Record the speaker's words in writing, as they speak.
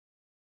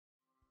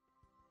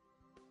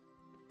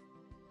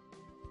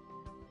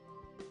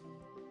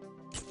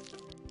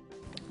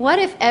What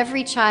if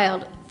every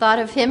child thought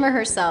of him or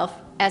herself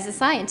as a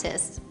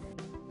scientist?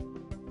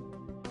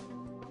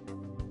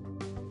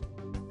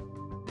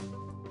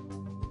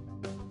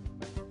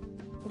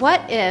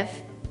 What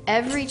if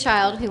every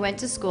child who went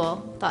to school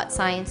thought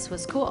science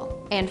was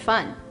cool and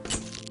fun?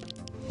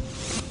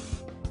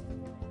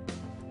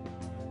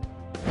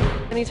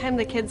 Anytime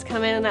the kids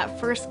come in, that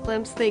first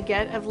glimpse they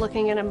get of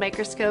looking in a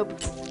microscope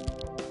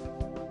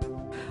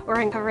or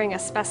uncovering a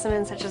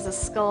specimen such as a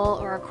skull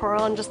or a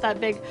coral, and just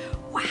that big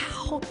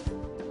wow.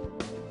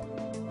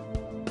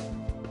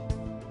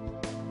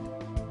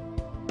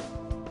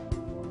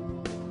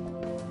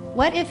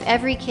 What if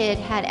every kid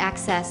had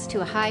access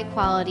to a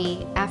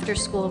high-quality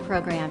after-school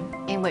program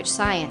in which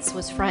science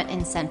was front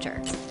and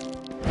center?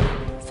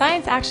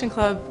 Science Action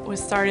Club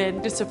was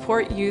started to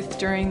support youth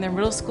during their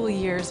middle school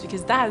years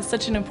because that is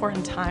such an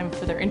important time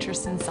for their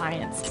interest in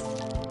science.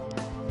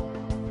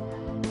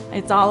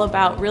 It's all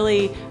about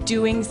really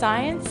doing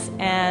science,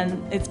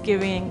 and it's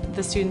giving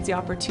the students the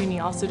opportunity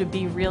also to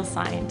be real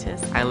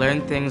scientists. I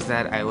learned things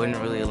that I wouldn't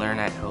really learn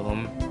at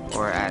home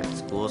or at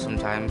school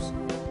sometimes.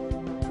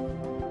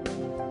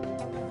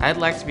 I'd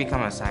like to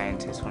become a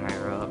scientist when I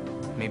grow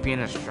up, maybe an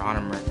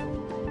astronomer.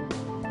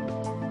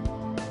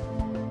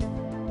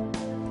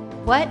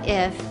 What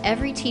if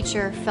every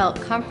teacher felt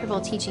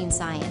comfortable teaching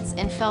science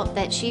and felt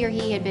that she or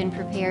he had been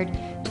prepared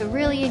to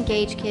really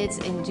engage kids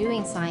in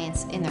doing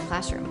science in their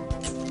classroom?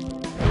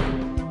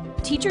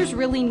 Teachers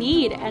really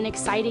need an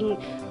exciting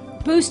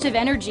boost of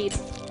energy.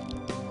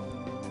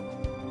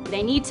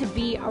 They need to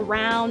be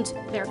around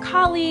their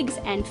colleagues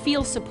and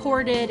feel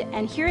supported,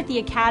 and here at the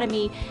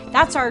Academy,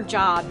 that's our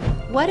job.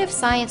 What if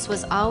science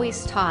was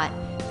always taught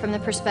from the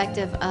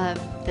perspective of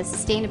the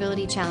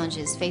sustainability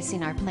challenges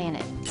facing our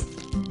planet?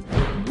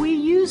 We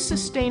use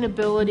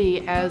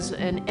sustainability as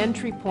an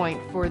entry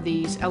point for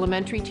these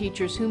elementary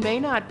teachers who may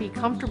not be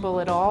comfortable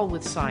at all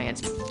with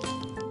science.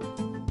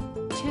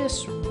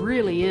 This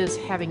really is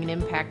having an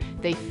impact.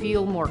 They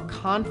feel more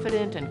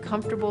confident and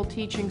comfortable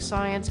teaching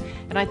science,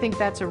 and I think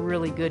that's a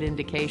really good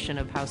indication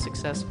of how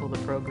successful the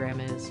program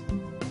is.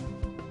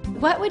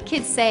 What would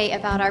kids say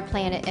about our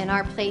planet and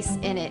our place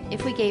in it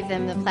if we gave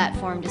them the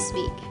platform to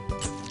speak?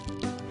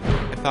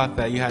 I thought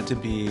that you had to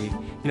be,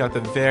 at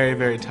the very,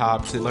 very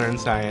top to learn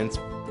science.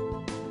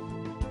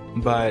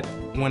 But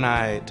when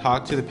I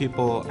talked to the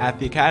people at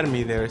the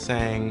Academy, they were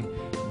saying,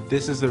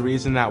 this is the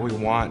reason that we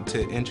want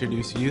to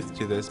introduce youth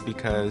to this,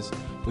 because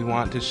we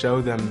want to show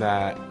them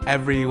that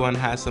everyone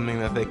has something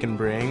that they can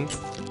bring.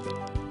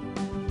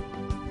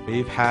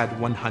 We've had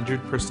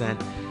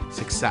 100%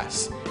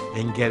 success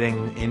in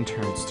getting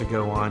interns to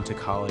go on to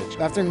college.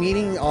 After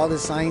meeting all the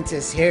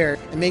scientists here,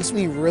 it makes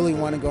me really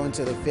want to go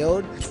into the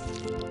field.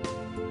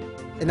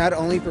 It not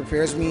only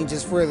prepares me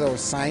just for the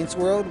science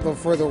world, but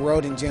for the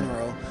world in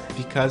general.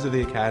 Because of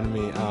the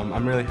Academy,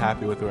 I'm really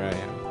happy with where I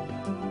am.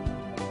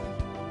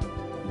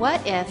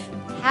 What if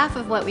half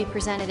of what we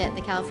presented at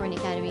the California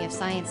Academy of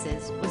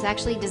Sciences was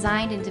actually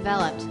designed and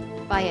developed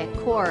by a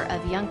core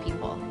of young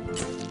people?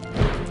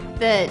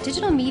 The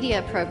digital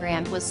media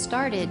program was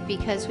started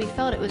because we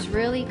felt it was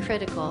really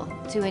critical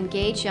to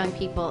engage young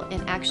people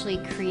in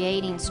actually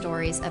creating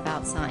stories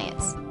about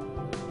science.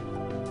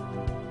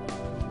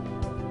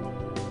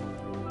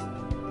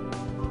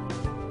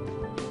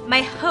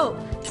 My hope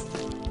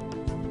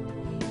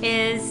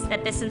is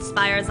that this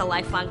inspires a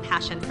lifelong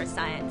passion for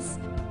science.